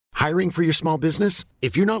Hiring for your small business?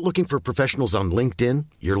 If you're not looking for professionals on LinkedIn,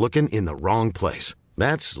 you're looking in the wrong place.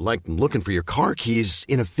 That's like looking for your car keys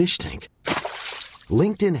in a fish tank.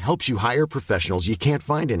 LinkedIn helps you hire professionals you can't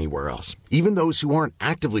find anywhere else, even those who aren't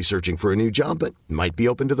actively searching for a new job but might be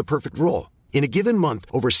open to the perfect role. In a given month,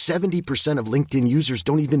 over 70% of LinkedIn users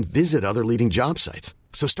don't even visit other leading job sites.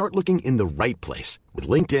 So start looking in the right place. With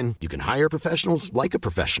LinkedIn, you can hire professionals like a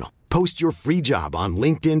professional. Post your free job on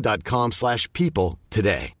linkedin.com/people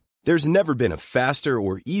today. There's never been a faster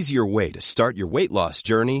or easier way to start your weight loss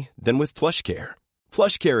journey than with PlushCare.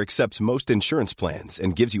 PlushCare accepts most insurance plans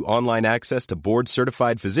and gives you online access to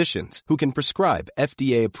board-certified physicians who can prescribe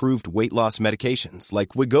FDA-approved weight loss medications like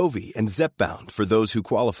Wegovy and Zepbound for those who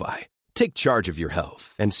qualify. Take charge of your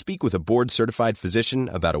health and speak with a board-certified physician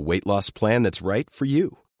about a weight loss plan that's right for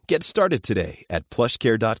you. Get started today at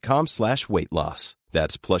plushcare.com/weight loss.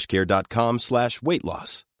 That's plushcare.com/weight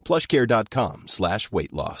loss.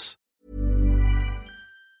 plushcare.com/weight loss.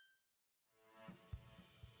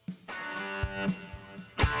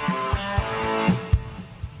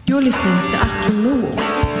 You're listening to Achtung, Millwall,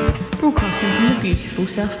 broadcasting from the beautiful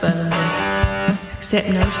South Birmingham. Accept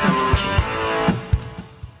no substitute.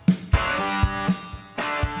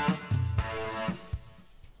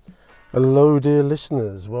 Hello dear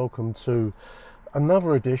listeners, welcome to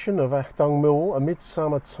another edition of Achtung Millwall, a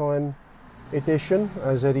midsummer time edition,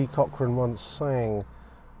 as Eddie Cochran once sang.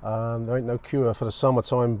 There ain't no cure for the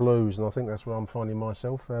summertime blues, and I think that's where I'm finding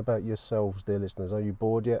myself. How about yourselves, dear listeners? Are you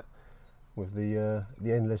bored yet with the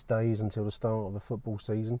endless days until the start of the football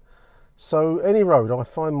season? So any road, I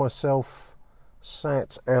find myself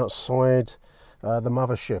sat outside the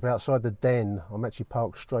mothership, outside the den. I'm actually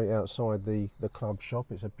parked straight outside the club shop.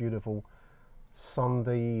 It's a beautiful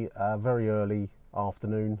Sunday, very early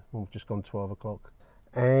afternoon, just gone 12 o'clock.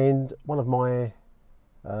 And one of my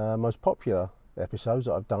most popular episodes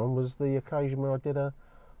that I've done was the occasion where I did a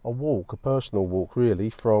walk, a personal walk really,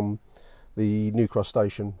 from the New Cross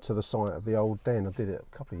station to the site of the old den. I did it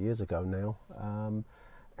a couple of years ago now.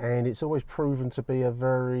 And it's always proven to be a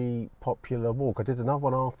very popular walk. I did another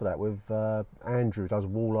one after that with Andrew, who does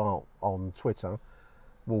wall art on Twitter,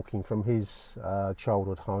 walking from his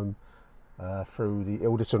childhood home through the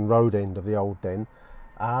Ilderton Road end of the old den.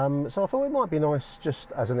 So I thought it might be nice,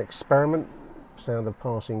 just as an experiment, sound of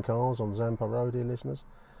passing cars on Zampa Road, dear listeners,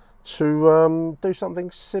 to do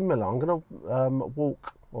something similar. I'm going to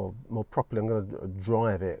walk, or more properly, I'm going to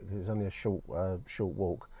drive it. It's only a short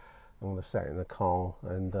walk. I'm going to sit in the car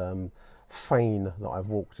and feign that I've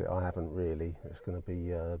walked it. I haven't really. It's going to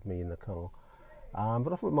be me in the car.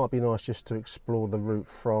 But I thought it might be nice just to explore the route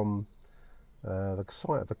from the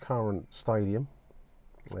site of the current stadium,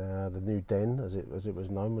 the new den, as it was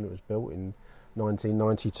known when it was built in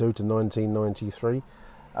 1992 to 1993.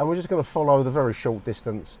 And we're just going to follow the very short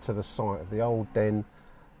distance to the site of the old den,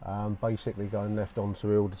 basically going left onto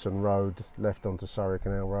Ilderton Road, left onto Surrey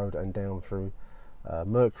Canal Road, and down through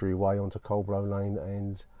Mercury Way onto Coldblow Lane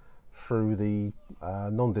and through the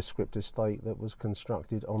nondescript estate that was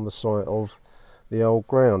constructed on the site of the old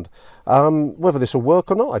ground. Whether this will work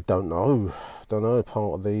or not, I don't know.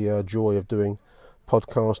 Part of the joy of doing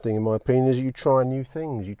podcasting, in my opinion, is you try new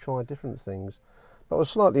things, you try different things. But I was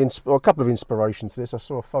slightly a couple of inspirations for this. I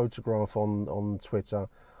saw a photograph on Twitter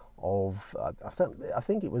of I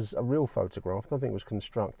think it was a real photograph. I don't think it was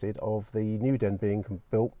constructed, of the new den being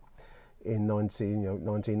built in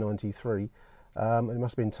 1993. It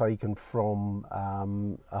must have been taken from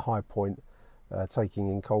a high point, taking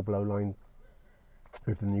in Coldblow Lane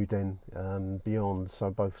with the new den beyond,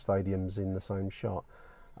 so both stadiums in the same shot.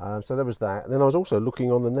 So there was that. And then I was also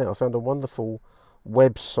looking on the net. I found a wonderful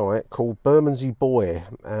website called Bermondsey Boy,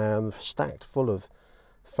 stacked full of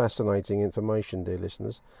fascinating information, dear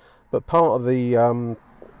listeners. But part of the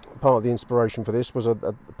inspiration for this was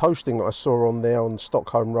a posting that I saw on there on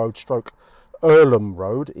Stockholm Road / Earlham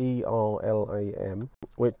Road, Erlam,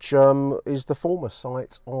 which is the former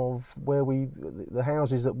site of where the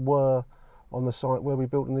houses that were on the site where we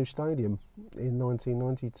built a new stadium in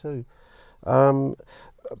 1992.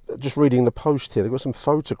 Just reading the post here, they've got some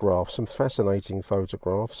photographs, some fascinating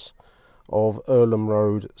photographs of Earlham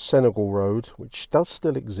Road, Senegal Road, which does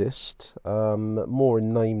still exist, more in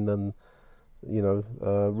name than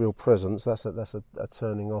real presence. That's a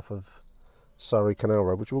turning off of Surrey Canal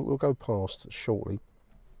Road, which we'll go past shortly.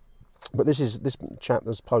 But this chap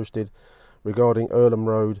has posted regarding Earlham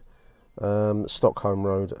Road, Stockholm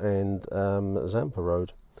Road, and Zampa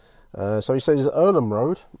Road. So he says Earlham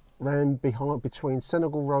Road ran between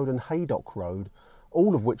Senegal Road and Haydock Road,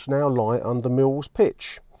 all of which now lie under Millwall's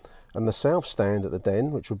pitch. And the south stand at the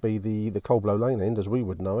den, which would be the Coldblow Lane end as we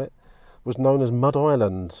would know it, was known as Mud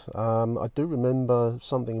Island. I do remember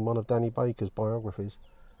something in one of Danny Baker's biographies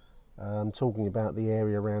talking about the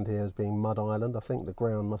area around here as being Mud Island. I think the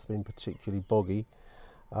ground must have been particularly boggy.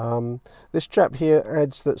 This chap here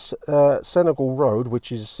adds that Senegal Road,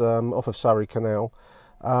 which is off of Surrey Canal,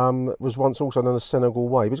 was once also known as Senegal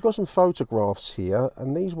Way. But he's got some photographs here,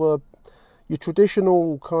 and these were your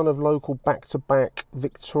traditional kind of local back-to-back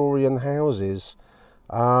Victorian houses,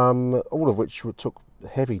 all of which took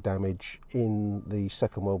heavy damage in the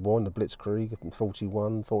Second World War, in the Blitzkrieg in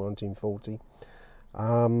 1940,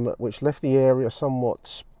 which left the area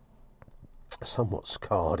somewhat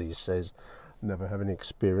scarred, he says, never having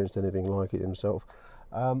experienced anything like it himself.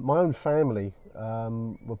 My own family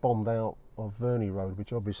were bombed out of Verney Road,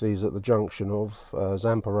 which obviously is at the junction of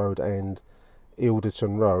Zampa Road and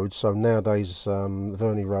Ilderton Road. So nowadays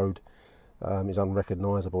Verney Road is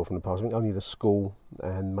unrecognisable from the past. I think only the school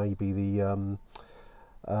and maybe the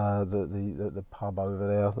pub over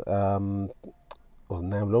there. Well,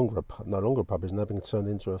 no longer a pub, is now being turned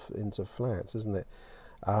into flats, isn't it?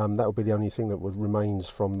 That would be the only thing that remains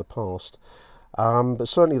from the past. But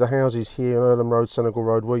certainly the houses here, Earlham Road, Senegal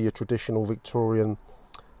Road, were your traditional Victorian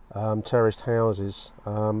terraced houses.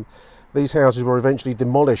 These houses were eventually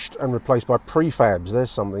demolished and replaced by prefabs.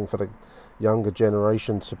 There's something for the younger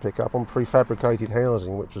generation to pick up on: prefabricated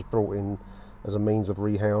housing, which was brought in as a means of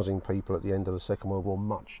rehousing people at the end of the Second World War.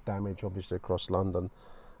 Much damage, obviously, across London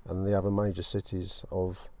and the other major cities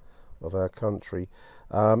of our country.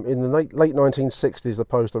 In the late 1960s, the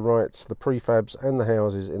poster writes, the prefabs and the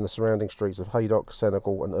houses in the surrounding streets of Haydock,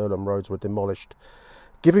 Senegal and Earlham Roads were demolished,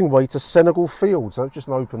 giving way to Senegal Fields. So it's just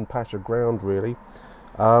an open patch of ground, really,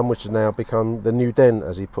 which has now become the New Den,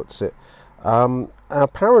 as he puts it.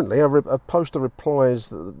 Apparently, a poster replies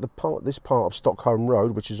that this part of Stockholm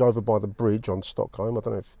Road, which is over by the bridge on Stockholm, I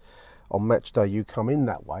don't know if on match day you come in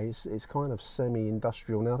that way, it's kind of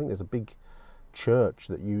semi-industrial now. I think there's a big church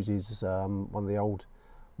that uses one of the old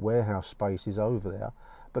warehouse spaces over there.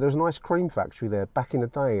 But there's an ice cream factory there back in the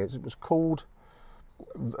day. It was called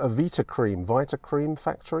a Vita Cream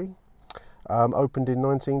factory. Opened in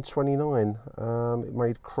 1929. It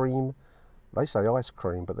made cream. They say ice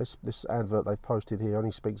cream, but this advert they've posted here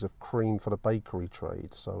only speaks of cream for the bakery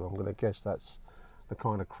trade. So I'm going to guess that's the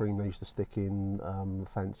kind of cream they used to stick in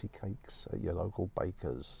fancy cakes at your local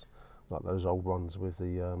bakers, like those old ones with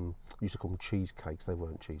the used to call them cheesecakes. They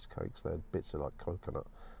weren't cheesecakes; they had bits of like coconut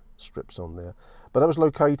strips on there. But that was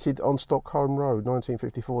located on Stockholm Road,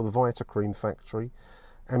 1954, the Vita Cream factory,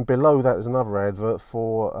 and below that is another advert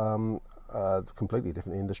for a completely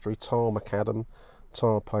different industry: tar macadam,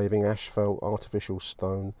 tar paving, asphalt, artificial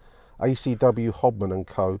stone, ACW Hobman and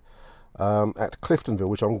Co. At Cliftonville,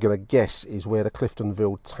 which I'm going to guess is where the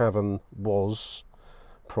Cliftonville Tavern was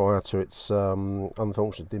prior to its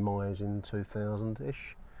unfortunate demise in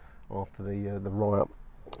 2000-ish, after the riot,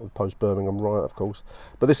 the post-Birmingham riot, of course.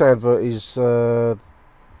 But this advert is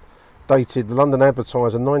dated, the London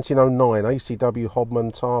Advertiser, 1909, ACW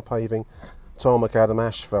Hobman, tar paving, tar macadam,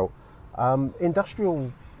 asphalt.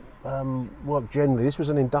 Industrial work generally. This was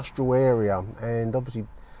an industrial area, and obviously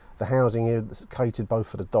the housing here catered both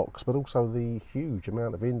for the docks, but also the huge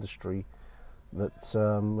amount of industry that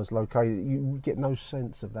was located. You get no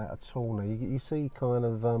sense of that at all now. You see kind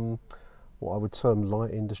of what I would term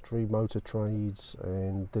light industry, motor trades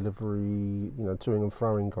and delivery, toing and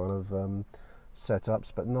froing kind of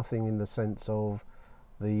setups, but nothing in the sense of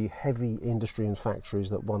the heavy industry and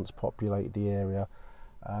factories that once populated the area.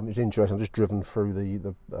 It was interesting. I've just driven through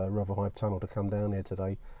the Rotherhithe Tunnel to come down here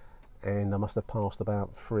today, and I must have passed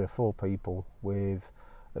about 3 or 4 people with,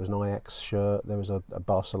 there was an Ajax shirt, there was a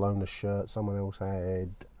Barcelona shirt, someone else had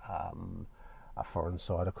a foreign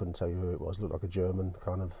side, I couldn't tell you who it was, looked like a German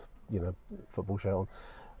kind of, football shirt on.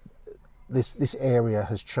 This area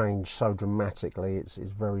has changed so dramatically, it's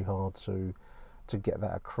very hard to get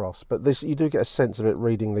that across. But you do get a sense of it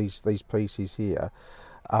reading these pieces here.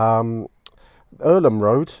 Earlham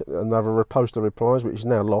Road, another poster replies, which is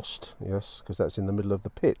now lost, yes, because that's in the middle of the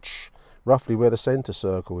pitch, roughly where the centre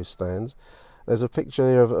circle stands. There's a picture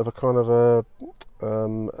here of a kind of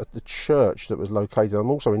a church that was located. I'm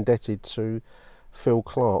also indebted to Phil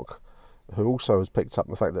Clark, who also has picked up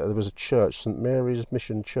the fact that there was a church, St Mary's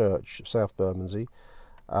Mission Church, South Bermondsey,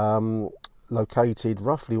 located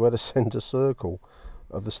roughly where the centre circle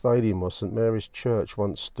of the stadium was. St Mary's Church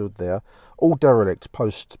once stood there, all derelict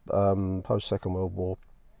post Second World War,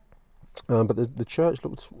 but the church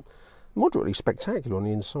looked moderately spectacular on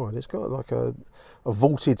the inside. It's got like a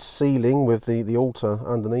vaulted ceiling with the altar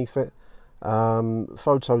underneath it,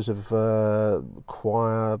 photos of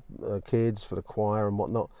choir kids for the choir and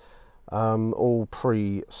whatnot. all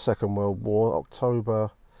pre-Second World War,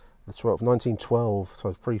 October the 12th, 1912,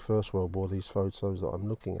 so pre-First World War, these photos that I'm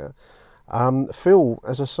looking at. Phil,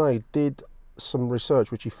 as I say, did some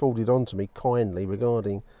research which he forwarded on to me kindly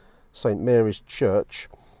regarding St Mary's Church,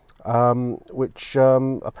 which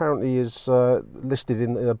apparently is listed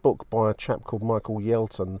in a book by a chap called Michael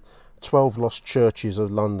Yelton, 12 Lost Churches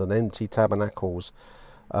of London, Empty Tabernacles.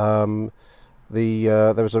 There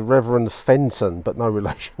was a Reverend Fenton, but no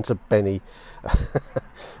relation to Benny,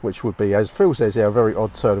 which would be, as Phil says here, a very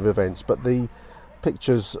odd turn of events. But the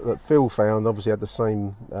pictures that Phil found obviously had the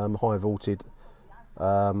same high vaulted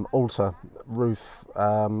altar roof,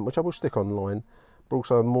 which I will stick online, but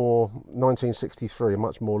also a more 1963, a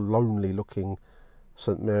much more lonely looking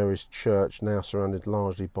St Mary's Church, now surrounded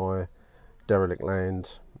largely by derelict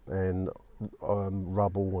land and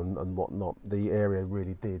rubble and whatnot. The area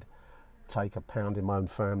really did take a pounding. My own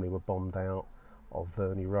family were bombed out of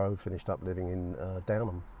Verney Road, finished up living in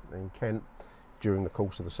Downham in Kent during the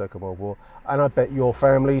course of the Second World War. And I bet your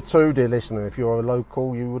family too, dear listener, if you're a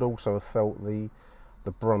local, you would also have felt the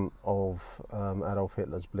brunt of Adolf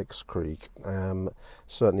Hitler's Blitzkrieg.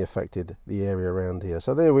 Certainly affected the area around here.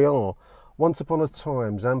 So there we are. Once upon a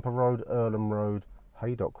time, Zampa Road, Earlham Road,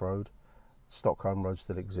 Haydock Road, Stockholm Road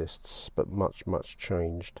still exists, but much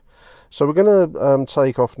changed. So we're going to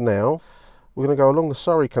take off now. We're going to go along the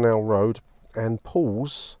Surrey Canal Road and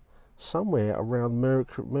pause somewhere around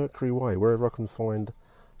Mercury Way, wherever I can find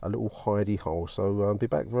a little hidey hole. So I'll be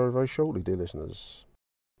back very shortly, dear listeners.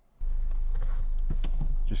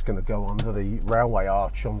 Just going to go under the railway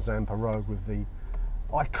arch on Zampa Road with the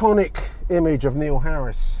iconic image of Neil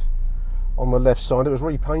Harris on the left side. It was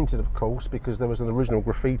repainted, of course, because there was an original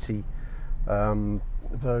graffiti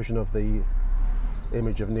version of the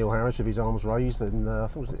image of Neil Harris with his arms raised, and I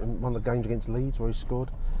think it was in one of the games against Leeds where he scored.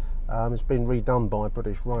 It's been redone by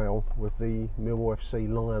British Rail with the Millwall FC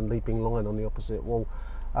lion, leaping lion on the opposite wall.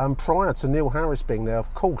 Prior to Neil Harris being there,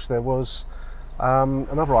 of course, there was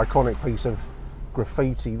another iconic piece of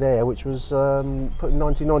graffiti there, which was put in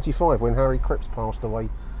 1995 when Harry Cripps passed away.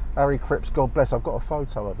 Harry Cripps, God bless. I've got a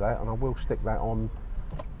photo of that, and I will stick that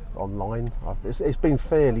online. It's been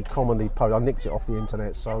fairly commonly posted. I nicked it off the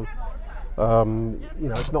internet, so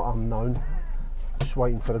it's not unknown. Just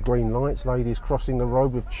waiting for the green lights. Ladies crossing the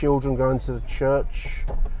road with children going to the church.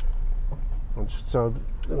 I'm just going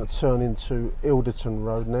to turn into Ilderton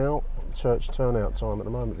Road now. Church turnout time at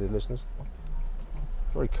the moment, dear listeners.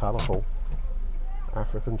 Very colourful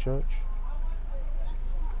African church.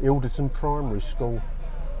 Ilderton Primary School,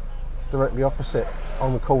 directly opposite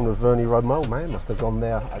on the corner of Verney Road. My old man must have gone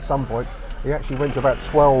there at some point. He actually went to about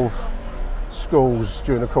 12 schools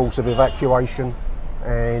during the course of evacuation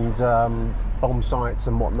and bomb sites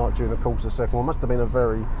and whatnot during the course of the Second War. Must have been a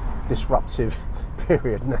very disruptive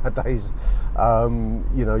period nowadays.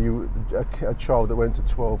 A child that went to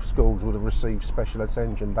 12 schools would have received special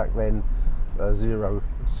attention. Back then, zero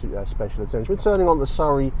special attention. We're turning on the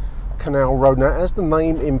Surrey Canal Road now. As the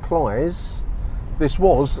name implies, this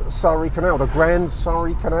was Surrey Canal, the Grand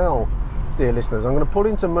Surrey Canal, dear listeners. I'm going to pull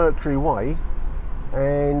into Mercury Way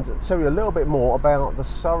and tell you a little bit more about the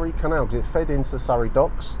Surrey Canal, because it fed into the Surrey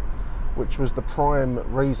Docks, which was the prime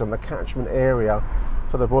reason, the catchment area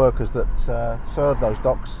for the workers that served those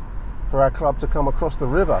docks, for our club to come across the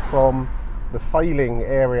river from the failing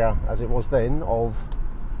area, as it was then, of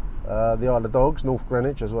the Isle of Dogs, North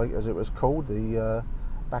Greenwich as it was called, the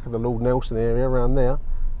back of the Lord Nelson area around there,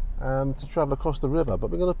 to travel across the river.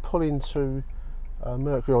 But we're going to pull into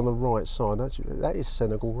Mercury on the right side. Actually, that is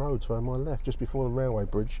Senegal Road, so on my left, just before the railway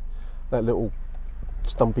bridge. That little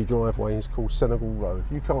stumpy driveway is called Senegal Road.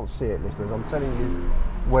 You can't see it, listeners. I'm telling you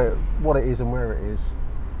what it is and where it is.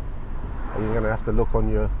 And you're going to have to look on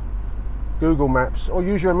your Google Maps or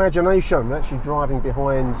use your imagination. We're actually driving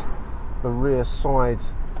behind the rear side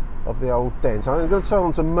of the old den. So I'm going to turn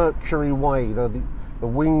on to Mercury Way, the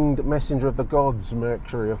winged messenger of the gods,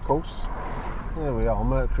 Mercury, of course. There we are,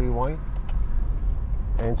 Mercury Way.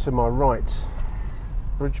 And to my right,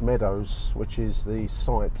 Bridge Meadows, which is the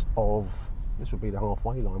site of, this would be the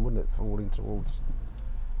halfway line, wouldn't it, falling towards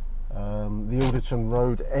the Ilderton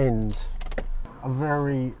Road end. A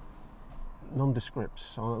very nondescript.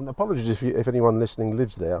 Apologies if anyone listening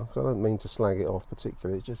lives there, because I don't mean to slag it off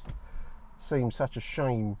particularly. It just seems such a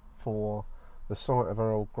shame for the site of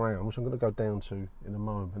our old ground, which I'm going to go down to in a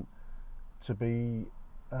moment, to be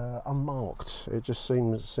unmarked. It just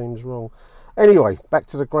seems wrong. Anyway, back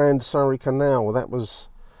to the Grand Surrey Canal. That was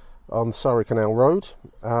on Surrey Canal Road.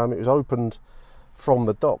 It was opened from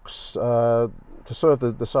the docks to serve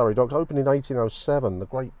the Surrey Docks. Opened in 1807, the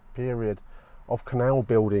great period of canal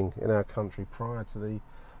building in our country prior to the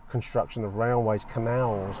construction of railways.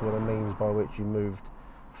 Canals were the means by which you moved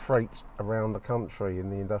freight around the country in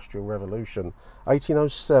the Industrial Revolution.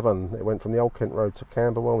 1807, it went from the Old Kent Road to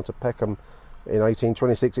Camberwell and to Peckham. In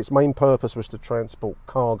 1826, its main purpose was to transport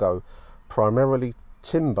cargo, primarily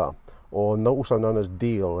timber, or also known as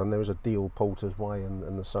deal, and there was a Deal Porter's Way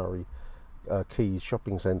in the Surrey Quays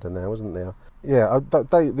shopping centre now, isn't there? Yeah,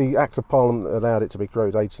 the Act of Parliament allowed it to be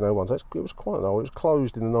closed 1801, so it was quite old. It was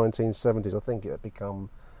closed in the 1970s. I think it had become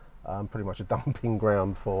pretty much a dumping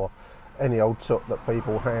ground for any old soot that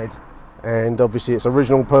people had, and obviously its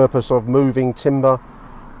original purpose of moving timber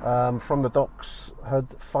from the docks had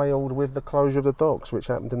failed with the closure of the docks, which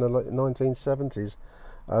happened in the 1970s.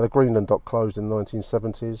 The Greenland dock closed in the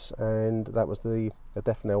 1970s, and that was the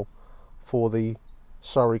death knell for the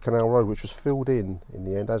Surrey Canal Road, which was filled in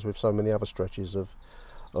the end, as with so many other stretches of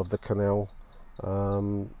the canal.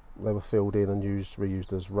 They were filled in and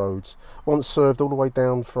reused as roads. Once served all the way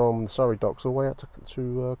down from the Surrey docks all the way out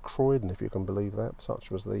to Croydon, if you can believe that.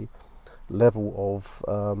 Such was the level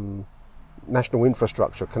of national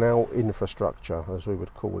infrastructure, canal infrastructure, as we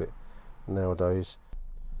would call it nowadays.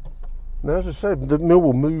 Now, as I said, the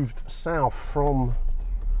Millwall moved south from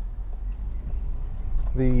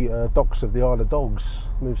the docks of the Isle of Dogs,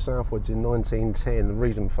 moved southwards in 1910. The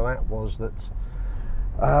reason for that was that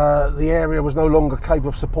the area was no longer capable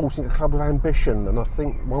of supporting a club of ambition, and I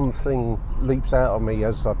think one thing leaps out of me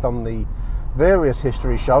as I've done the various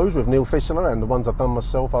history shows with Neil Fissler and the ones I've done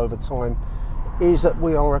myself over time, is that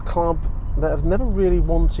we are a club that have never really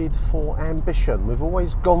wanted for ambition. We've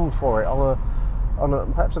always gone for it on a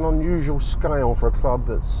perhaps an unusual scale for a club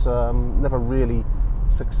that's never really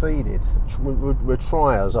succeeded. We're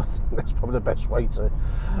triers, I think that's probably the best way to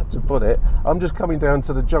put it. I'm just coming down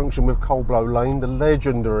to the junction with Coldblow Lane. The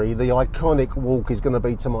legendary, the iconic walk is going to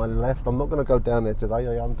be to my left. I'm not going to go down there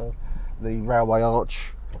today, under the railway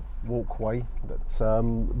arch walkway that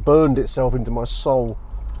burned itself into my soul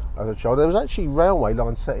as a child. There was actually railway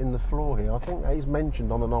lines set in the floor here. I think that is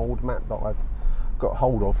mentioned on an old map that I've got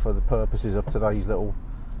hold of for the purposes of today's little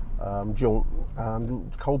jaunt.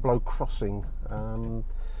 Coldblow Crossing.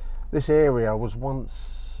 This area was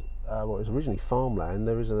once, it was originally farmland.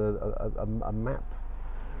 There is a map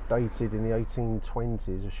dated in the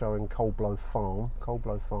 1820s showing Coldblow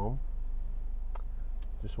Farm.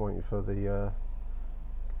 Just waiting for the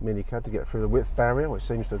minicab to get through the width barrier, which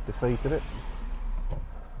seems to have defeated it.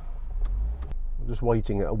 I'm just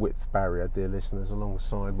waiting at a width barrier, dear listeners,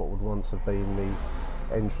 alongside what would once have been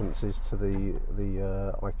the entrances to the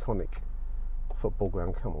iconic football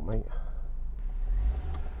ground. Come on, mate.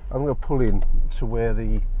 I'm going to pull in to where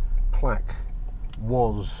the plaque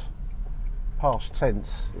was, past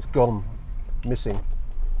tense. It's gone, missing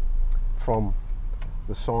from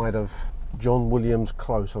the side of John Williams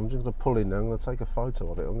Close. I'm just going to pull in now. I'm going to take a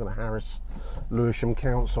photo of it. I'm going to harass Lewisham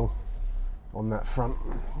Council on that front,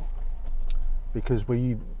 because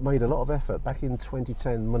we made a lot of effort back in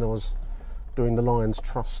 2010 when I was doing the Lions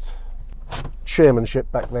Trust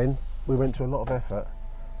chairmanship back then. We went to a lot of effort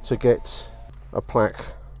to get a plaque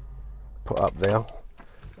put up there,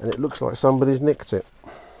 and it looks like somebody's nicked it.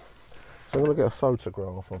 So I'm going to get a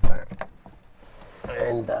photograph of that,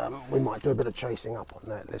 and we might do a bit of chasing up on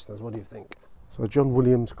that, listeners. What do you think? So John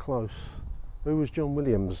Williams Close. Who was John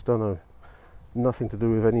Williams? Don't know. Nothing to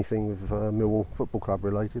do with anything with Millwall Football Club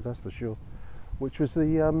related, that's for sure. Which was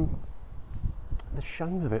the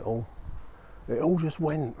shame of it all. It all just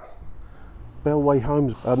went. Bellway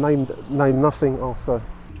Homes named nothing after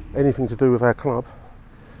anything to do with our club,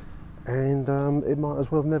 and it might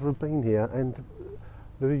as well never have been here. And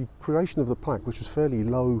the creation of the plaque, which was fairly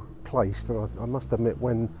low placed, and I must admit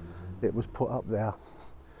when it was put up there,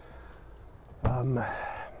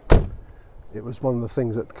 it was one of the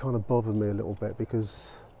things that kind of bothered me a little bit,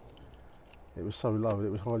 because it was so low that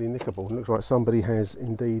it was highly nickable. It looks like somebody has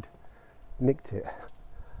indeed nicked it.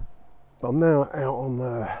 But I'm now out on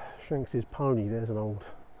the Shanks's Pony. There's an old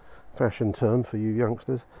fashioned term for you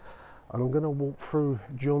youngsters. And I'm going to walk through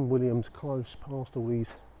John Williams Close, past all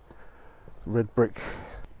these red brick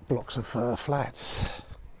blocks of flats.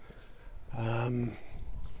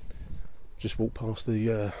 Just walk past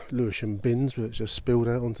the Lewisham bins, which just spilled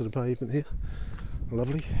out onto the pavement here.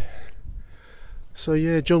 Lovely. So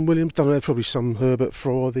yeah, John Williams, don't know, probably some Herbert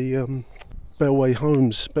for the Bellway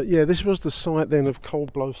Homes. But yeah, this was the site then of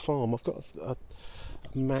Coldblow Farm. I've got a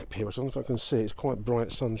map here, which I don't know if I can see. It's quite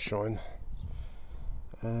bright sunshine.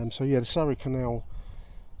 So yeah, the Surrey Canal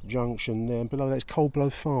Junction there, and below that is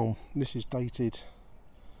Coldblow Farm. This is dated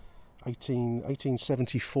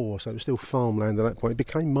 1874, so it was still farmland at that point. It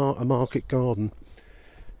became a market garden,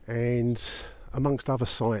 and amongst other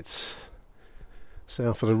sites,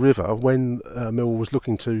 south of the river, when Millwall was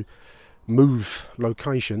looking to move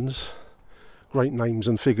locations, great names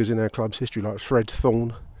and figures in our club's history like Fred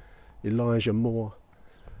Thorne, Elijah Moore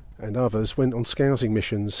and others went on scouting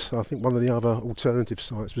missions. I think one of the other alternative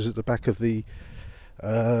sites was at the back of the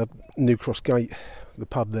New Cross Gate, the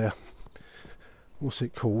pub there. What's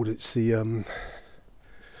it called? It's the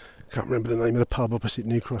can't remember the name of the pub opposite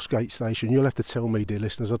New Cross Gate Station. You'll have to tell me, dear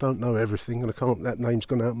listeners. I don't know everything, and I can't. That name's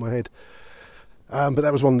gone out of my head. But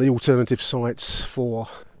that was one of the alternative sites for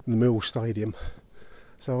the Millwall Stadium.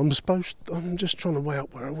 So I'm just trying to weigh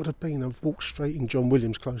up where I would have been. I've walked straight in John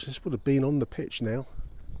Williams close. This would have been on the pitch now.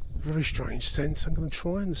 Very strange sense. I'm going to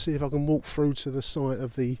try and see if I can walk through to the site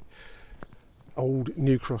of the old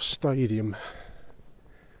New Cross Stadium,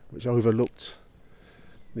 which overlooked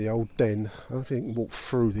the old den. I don't think I can walk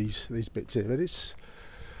through these bits here, but it's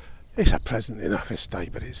a pleasant enough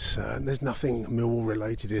estate, but it's there's nothing Millwall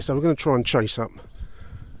related here. So we're going to try and chase up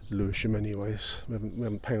Lewisham anyways. We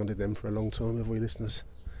haven't pounded them for a long time, have we, listeners?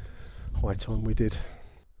 High time we did.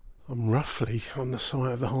 I'm roughly on the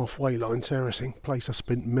site of the halfway line terracing, place I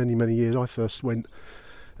spent many, many years. I first went,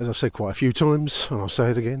 as I've said quite a few times, and I'll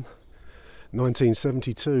say it again,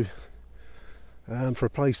 1972, for a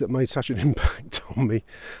place that made such an impact on me.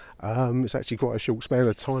 It's actually quite a short span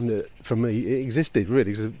of time that, for me, it existed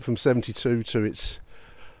really, from 72 to its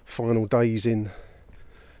final days in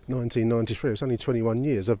 1993. It's only 21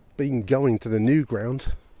 years. I've been going to the new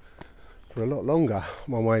ground for a lot longer,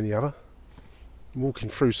 one way and the other. I'm walking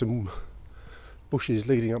through some bushes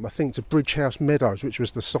leading up, I think, to Bridge House Meadows, which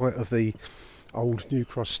was the site of the old New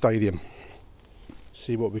Cross Stadium.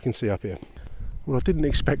 See what we can see up here. Well, I didn't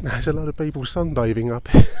expect there's a lot of people sunbathing up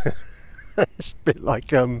here. It's a bit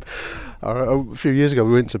like a few years ago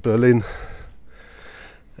we went to Berlin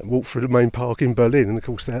and walked through the main park in Berlin, and of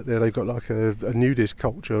course out there they've got like a nudist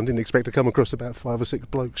culture. I didn't expect to come across about 5 or 6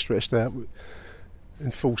 blokes stretched out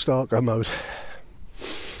in full Starker mode.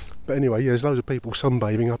 But anyway, there's loads of people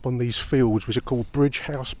sunbathing up on these fields which are called Bridge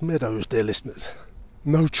House Meadows, dear listeners.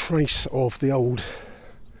 No trace of the old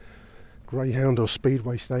Greyhound or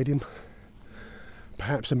Speedway Stadium.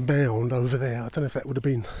 Perhaps a mound over there. I don't know if that would have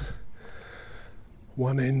been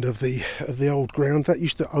one end of the old ground. That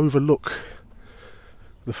used to overlook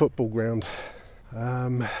the football ground.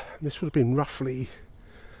 This would have been roughly...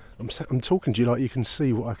 I'm talking to you like you can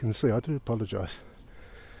see what I can see. I do apologise.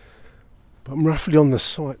 But I'm roughly on the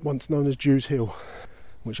site once known as Jews Hill,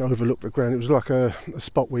 which overlooked the ground. It was like a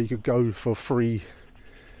spot where you could go for a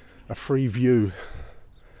free view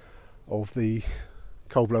of the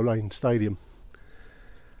Coldblow Lane Stadium.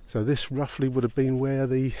 So this roughly would have been where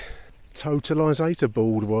the totalisator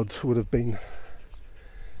board would have been,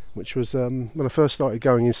 which was when I first started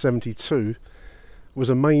going in 72, was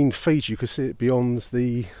a main feature. You could see it beyond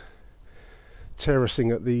the terracing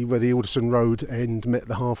at where the Alderson Road end met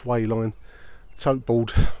the halfway line. Tote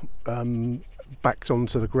board backed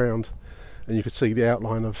onto the ground, and you could see the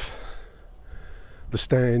outline of the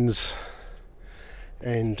stands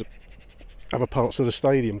and other parts of the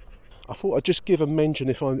stadium. I thought I'd just give a mention,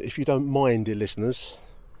 if you don't mind, dear listeners,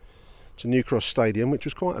 to New Cross Stadium, which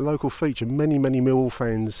was quite a local feature. Many Millwall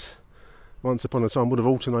fans once upon a time would have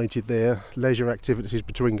alternated their leisure activities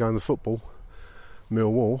between going to football,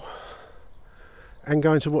 Millwall, and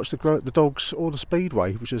going to watch the Dogs or the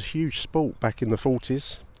Speedway, which was a huge sport back in the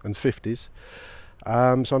 40s and 50s.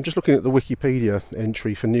 So I'm just looking at the Wikipedia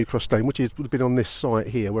entry for New Cross Stadium, which would have been on this site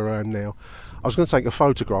here where I am now. I was going to take a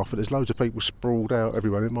photograph, but there's loads of people sprawled out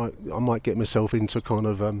everywhere. I might get myself into kind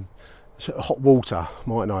of hot water,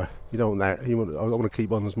 mightn't I? You don't want that. I want to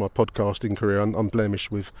keep on as my podcasting career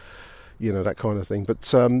unblemished with, that kind of thing.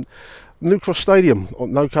 But New Cross Stadium,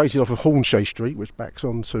 located off of Hornshay Street, which backs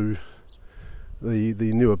onto the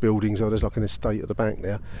newer buildings. There's like an estate at the back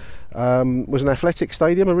there. Was an athletic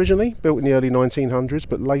stadium originally, built in the early 1900s,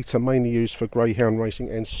 but later mainly used for greyhound racing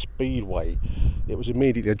and speedway. It was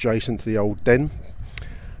immediately adjacent to the old den.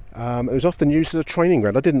 It was often used as a training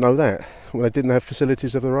ground. I didn't know that, when they didn't have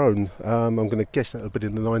facilities of their own. I'm going to guess that would have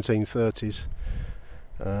been in the 1930s,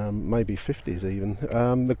 maybe 50s even.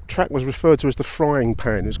 The track was referred to as the Frying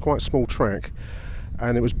Pan. It was quite a small track,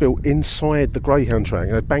 and it was built inside the greyhound track,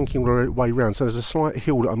 banking all the way round. So there's a slight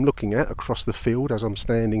hill that I'm looking at across the field as I'm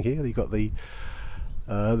standing here. You've got the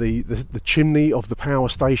chimney of the power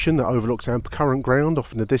station that overlooks our current ground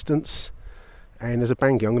off in the distance, and there's a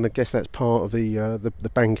banking. I'm going to guess that's part of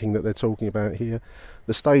the banking that they're talking about here.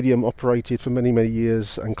 The stadium operated for many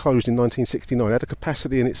years and closed in 1969. It had a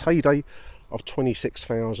capacity in its heyday of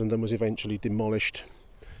 26,000 and was eventually demolished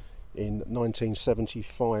in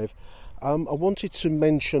 1975. I wanted to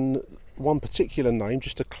mention one particular name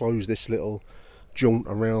just to close this little jaunt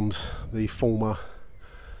around the former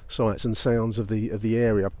sights and sounds of the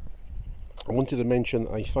area. I wanted to mention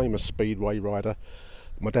a famous speedway rider.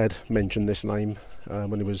 My dad mentioned this name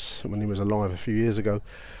when he was alive a few years ago.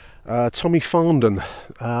 Tommy Farndon.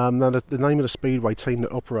 Now the name of the speedway team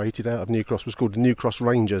that operated out of New Cross was called the New Cross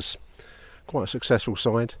Rangers. Quite a successful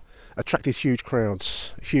side. Attracted huge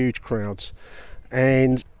crowds.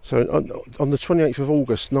 And so on the 28th of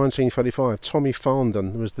August 1935, Tommy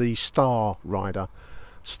Farndon was the star rider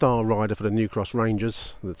for the New Cross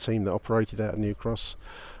Rangers, the team that operated out of New Cross.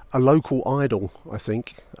 A local idol, I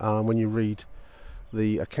think, when you read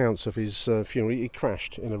the accounts of his funeral. He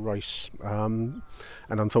crashed in a race and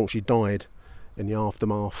unfortunately died in the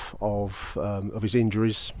aftermath of his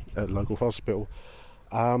injuries at a local hospital.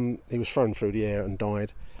 He was thrown through the air and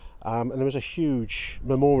died. And there was a huge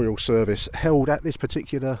memorial service held at this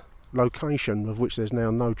particular location, of which there's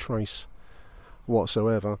now no trace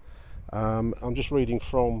whatsoever. I'm just reading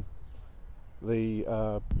from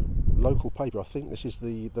the local paper. I think this is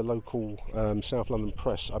the local South London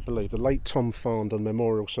Press, I believe. The late Tom Farndon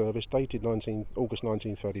Memorial Service, dated August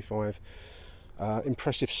 1935.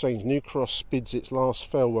 Impressive scenes. New Cross bids its last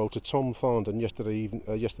farewell to Tom Farndon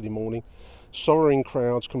yesterday morning. Sorrowing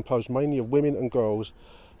crowds, composed mainly of women and girls,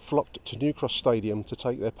 flocked to New Cross Stadium to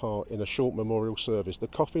take their part in a short memorial service. The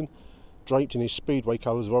coffin, draped in his speedway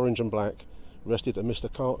colours of orange and black, rested amidst a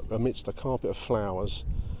carpet of flowers,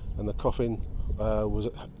 and the coffin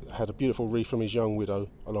had a beautiful wreath from his young widow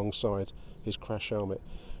alongside his crash helmet.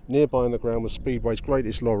 Nearby on the ground was Speedway's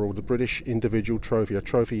greatest laurel, the British individual trophy, a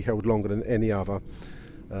trophy held longer than any other.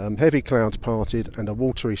 Heavy clouds parted and a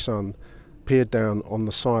watery sun peered down on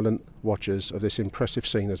the silent watchers of this impressive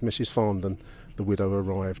scene as Mrs. Farndon, the widow,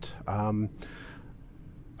 arrived. I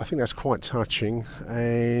think that's quite touching,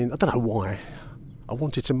 and I don't know why. I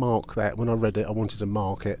wanted to mark that. When I read it, I wanted to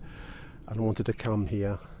mark it, and I wanted to come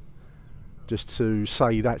here just to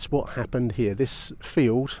say that's what happened here. This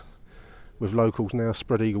field, with locals now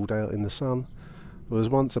spread-eagled out in the sun, was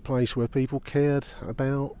once a place where people cared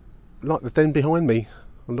about, like the den behind me.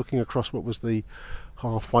 I'm looking across what was the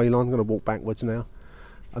halfway line. I'm going to walk backwards now.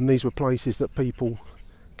 And these were places that people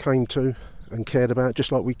came to and cared about,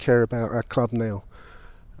 just like we care about our club now.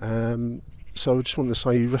 So I just wanted to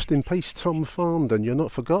say, rest in peace, Tom Farndon. You're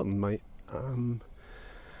not forgotten, mate.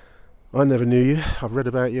 I never knew you. I've read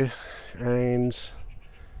about you, and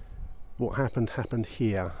what happened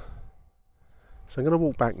here. So I'm going to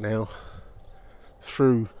walk back now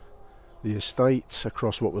through the estate,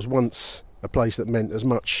 across what was once a place that meant as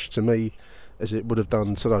much to me as it would have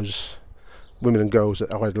done to those women and girls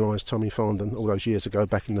that idolised Tommy Farndon all those years ago,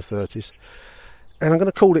 back in the 30s. And I'm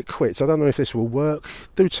going to call it quits. I don't know if this will work.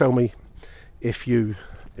 Do tell me if you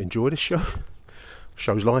enjoy this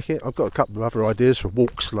shows like it. I've got a couple of other ideas for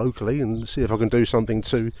walks locally, and see if I can do something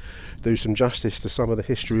to do some justice to some of the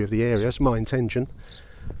history of the area. That's my intention.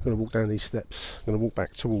 I'm going to walk down these steps. I'm going to walk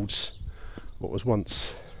back towards what was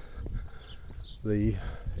once the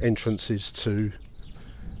entrances to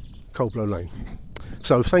Coldblow Lane.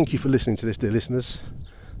 So thank you for listening to this, dear listeners.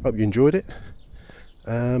 Hope you enjoyed it.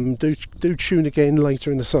 Do tune again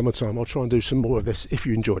later in the summertime. I'll try and do some more of this. If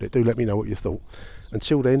you enjoyed it, do let me know what you thought.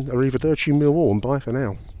 Until then, arrivederci Millwall, and bye for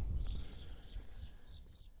now.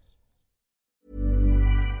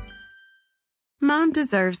 Mom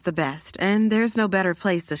deserves the best, and there's no better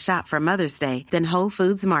place to shop for Mother's Day than Whole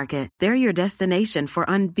Foods Market. They're your destination for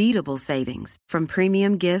unbeatable savings, from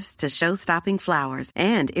premium gifts to show-stopping flowers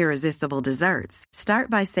and irresistible desserts. Start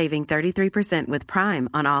by saving 33% with Prime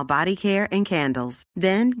on all body care and candles.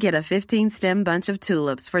 Then get a 15-stem bunch of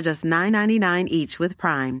tulips for just $9.99 each with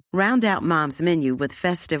Prime. Round out Mom's menu with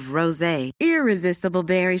festive rosé, irresistible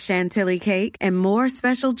berry chantilly cake, and more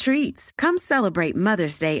special treats. Come celebrate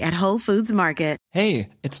Mother's Day at Whole Foods Market. Hey,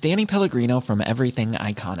 it's Danny Pellegrino from Everything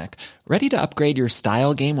Iconic. Ready to upgrade your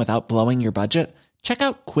style game without blowing your budget? Check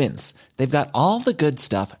out Quince. They've got all the good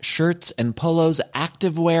stuff, shirts and polos,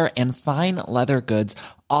 activewear, and fine leather goods,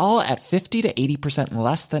 all at 50 to 80%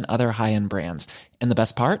 less than other high-end brands. And the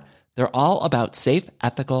best part? They're all about safe,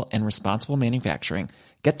 ethical, and responsible manufacturing.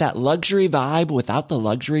 Get that luxury vibe without the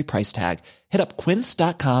luxury price tag. Hit up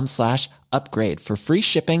quince.com/upgrade for free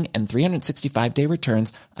shipping and 365-day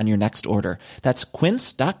returns on your next order. That's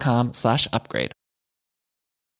quince.com/upgrade.